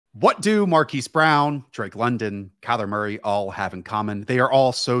What do Marquise Brown, Drake London, Kyler Murray all have in common? They are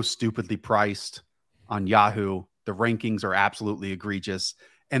all so stupidly priced on Yahoo. The rankings are absolutely egregious,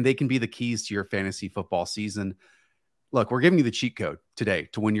 and they can be the keys to your fantasy football season. Look, we're giving you the cheat code today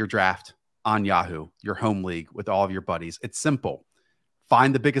to win your draft on Yahoo, your home league with all of your buddies. It's simple.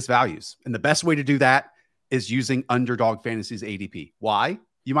 Find the biggest values. And the best way to do that is using Underdog Fantasy's ADP. Why,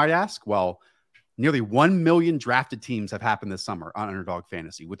 you might ask? Well, nearly 1 million drafted teams have happened this summer on Underdog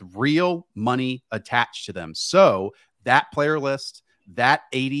Fantasy with real money attached to them. So that player list, that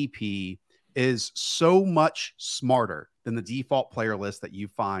ADP is so much smarter than the default player list that you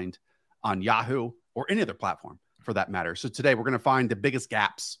find on Yahoo or any other platform for that matter. So today we're going to find the biggest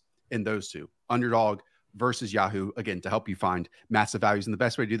gaps in those two, Underdog versus Yahoo, again, to help you find massive values. And the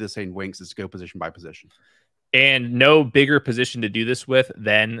best way to do this, in Winks, is to go position by position. And no bigger position to do this with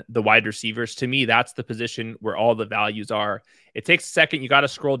than the wide receivers. To me, that's the position where all the values are. It takes a second. You got to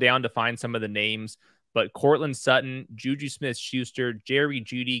scroll down to find some of the names. But Cortland Sutton, Juju Smith-Schuster, Jerry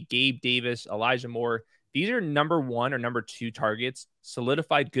Jeudy, Gabe Davis, Elijah Moore, these are number 1 or number 2 targets,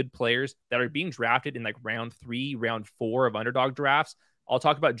 solidified good players that are being drafted in like round 3, round 4 of Underdog drafts. I'll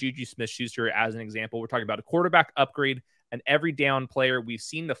talk about Juju Smith-Schuster as an example. We're talking about a quarterback upgrade, an every down player. We've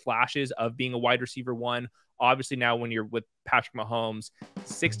seen the flashes of being a wide receiver 1. Obviously, now when you're with Patrick Mahomes,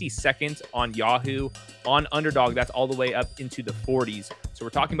 62nd on Yahoo. On Underdog, that's all the way up into the 40s. So we're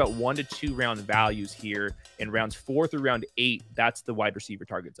talking about 1 to 2 round values here. In rounds 4 through round 8, that's the wide receiver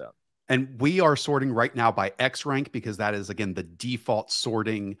target zone. And we are sorting right now by X rank because that is, again, the default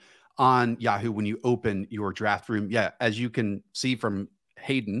sorting on Yahoo when you open your draft room. Yeah, as you can see from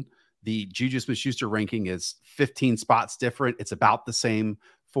Hayden, the Juju Smith-Schuster ranking is 15 spots different. It's about the same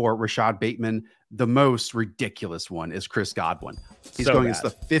for Rashad Bateman. The most ridiculous one is Chris Godwin. He's going as the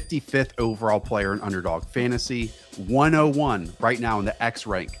 55th overall player in Underdog Fantasy, 101 right now in the X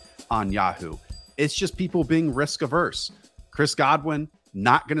rank on Yahoo. It's just people being risk averse. Chris Godwin,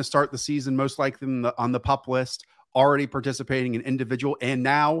 not going to start the season most likely on the PUP list, already participating in individual and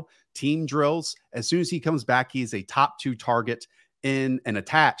now team drills. As soon as he comes back, he's a top 2 target in and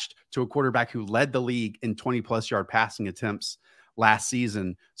attached to a quarterback who led the league in 20-plus yard passing attempts last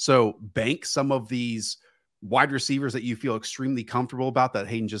season. So bank some of these wide receivers that you feel extremely comfortable about that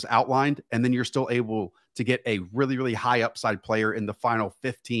Hayden just outlined, and then you're still able to get a really, really high upside player in the final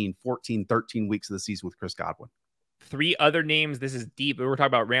 15, 14, 13 weeks of the season with Chris Godwin. 3 other names. This is deep. We're talking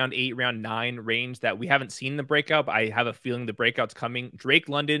about round 8, round 9 range that we haven't seen the breakout, but I have a feeling the breakout's coming. Drake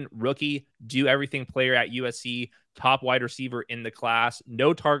London, rookie, do everything player at USC, top wide receiver in the class,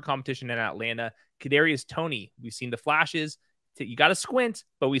 no target competition in Atlanta. Kadarius Toney, we've seen the flashes. You got to squint,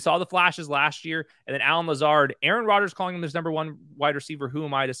 but we saw the flashes last year. And then Allen Lazard, Aaron Rodgers calling him his number 1 wide receiver. Who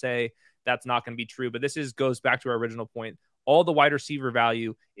am I to say that's not going to be true? But this goes back to our original point. All the wide receiver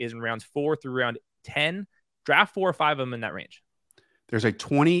value is in rounds 4 through round 10. Draft 4 or 5 of them in that range. There's a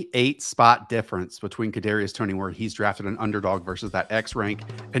 28 spot difference between Kadarius Toney, where he's drafted an Underdog, versus that X rank,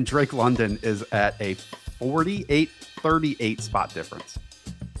 and Drake London is at a 38 spot difference.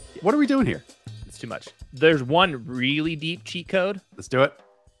 What are we doing here? It's too much. There's one really deep cheat code. Let's do it.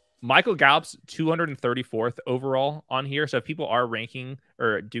 Michael Gallup's 234th overall on here. So if people are ranking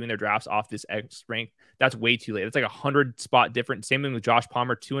or doing their drafts off this X rank, that's way too late. It's like 100 spot different. Same thing with Josh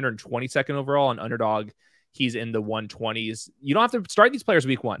Palmer, 222nd overall on Underdog. He's in the 120s. You don't have to start these players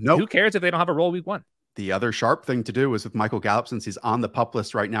week 1. Nope. Who cares if they don't have a role week 1? The other sharp thing to do is with Michael Gallup, since he's on the PUP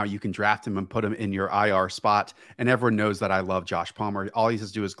list right now, you can draft him and put him in your IR spot. And everyone knows that I love Josh Palmer. All he has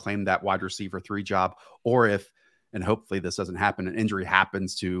to do is claim that wide receiver 3 job. Or if, and hopefully this doesn't happen, an injury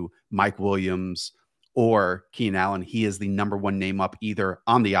happens to Mike Williams or Keenan Allen, he is the number 1 name up either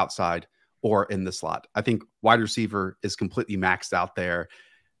on the outside or in the slot. I think wide receiver is completely maxed out there.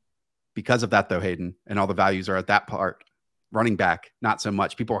 Because of that, though, Hayden, and all the values are at that part. Running back, not so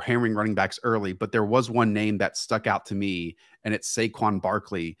much. People are hammering running backs early, but there was one name that stuck out to me, and it's Saquon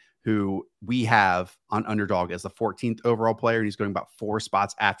Barkley, who we have on Underdog as the 14th overall player, and he's going about 4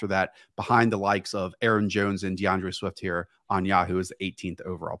 spots after that, behind the likes of Aaron Jones and DeAndre Swift here on Yahoo as the 18th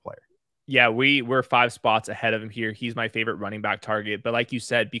overall player. Yeah, we're 5 spots ahead of him here. He's my favorite running back target. But like you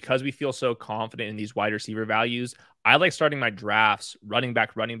said, because we feel so confident in these wide receiver values, I like starting my drafts running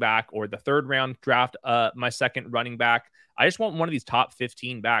back, or the 3rd round draft, my 2nd running back. I just want one of these top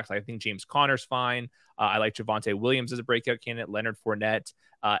 15 backs. I think James Conner's fine. I like Javonte Williams as a breakout candidate, Leonard Fournette.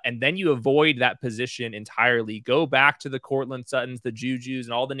 And then you avoid that position entirely. Go back to the Cortland Suttons, the Jujus,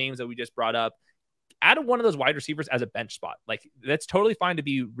 and all the names that we just brought up. Add one of those wide receivers as a bench spot. Like, that's totally fine to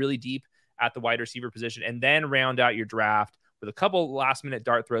be really deep at the wide receiver position, and then round out your draft with a couple last minute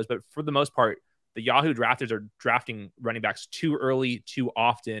dart throws. But for the most part, The Yahoo drafters are drafting running backs too early, too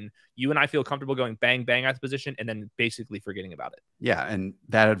often. You and I feel comfortable going bang, bang at the position and then basically forgetting about it. Yeah, and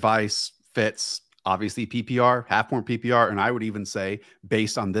that advice fits obviously PPR, half point PPR, and I would even say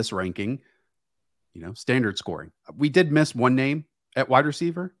based on this ranking, standard scoring. We did miss one name at wide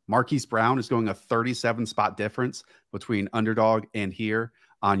receiver. Marquise Brown is going a 37 spot difference between Underdog and here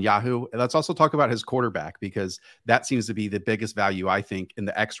on Yahoo. And let's also talk about his quarterback, because that seems to be the biggest value, I think, in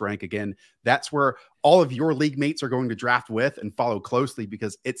the X rank. Again, that's where all of your league mates are going to draft with and follow closely,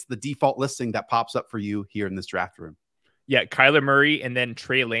 because it's the default listing that pops up for you here in this draft room. Yeah, Kyler Murray and then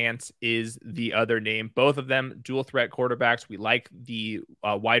Trey Lance is the other name. Both of them dual threat quarterbacks. We like the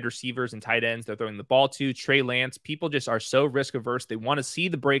wide receivers and tight ends they're throwing the ball to. Trey Lance, people just are so risk averse. They want to see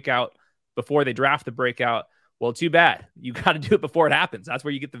the breakout before they draft the breakout. Well, too bad. You got to do it before it happens. That's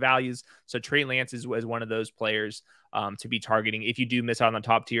where you get the values. So Trey Lance is one of those players to be targeting if you do miss out on the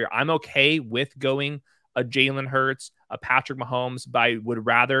top tier. I'm okay with going a Jalen Hurts, a Patrick Mahomes, but I would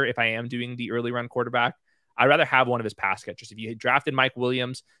rather, if I am doing the early run quarterback, I'd rather have one of his pass catchers. If you had drafted Mike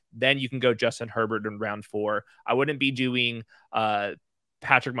Williams, then you can go Justin Herbert in round 4. I wouldn't be doing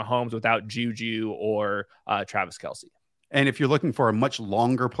Patrick Mahomes without Juju or Travis Kelce. And if you're looking for a much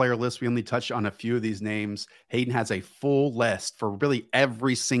longer player list, we only touched on a few of these names. Hayden has a full list for really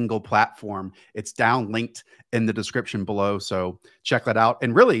every single platform. It's down linked in the description below. So check that out.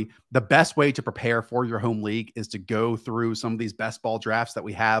 And really, the best way to prepare for your home league is to go through some of these best ball drafts that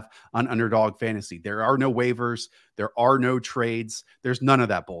we have on Underdog Fantasy. There are no waivers. There are no trades. There's none of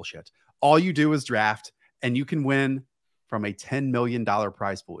that bullshit. All you do is draft, and you can win from a $10 million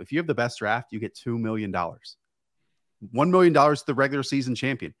prize pool. If you have the best draft, you get $2 million. $1 million to the regular season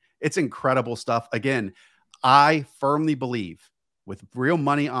champion. It's incredible stuff. Again, I firmly believe with real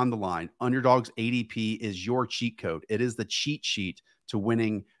money on the line, Underdog's ADP is your cheat code. It is the cheat sheet to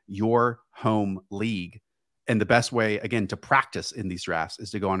winning your home league. And the best way, again, to practice in these drafts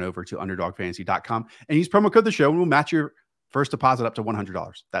is to go on over to underdogfantasy.com and use promo code the show, and we'll match your first deposit up to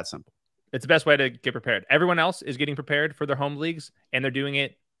 $100. That's simple. It's the best way to get prepared. Everyone else is getting prepared for their home leagues, and they're doing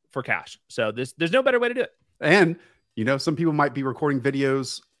it for cash. So there's no better way to do it. And some people might be recording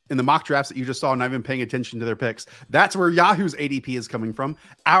videos in the mock drafts that you just saw and not even paying attention to their picks. That's where Yahoo's ADP is coming from.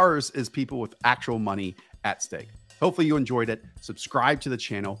 Ours is people with actual money at stake. Hopefully you enjoyed it. Subscribe to the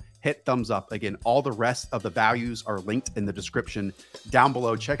channel. Hit thumbs up. Again, all the rest of the values are linked in the description down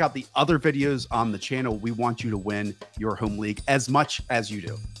below. Check out the other videos on the channel. We want you to win your home league as much as you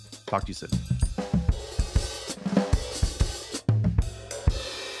do. Talk to you soon.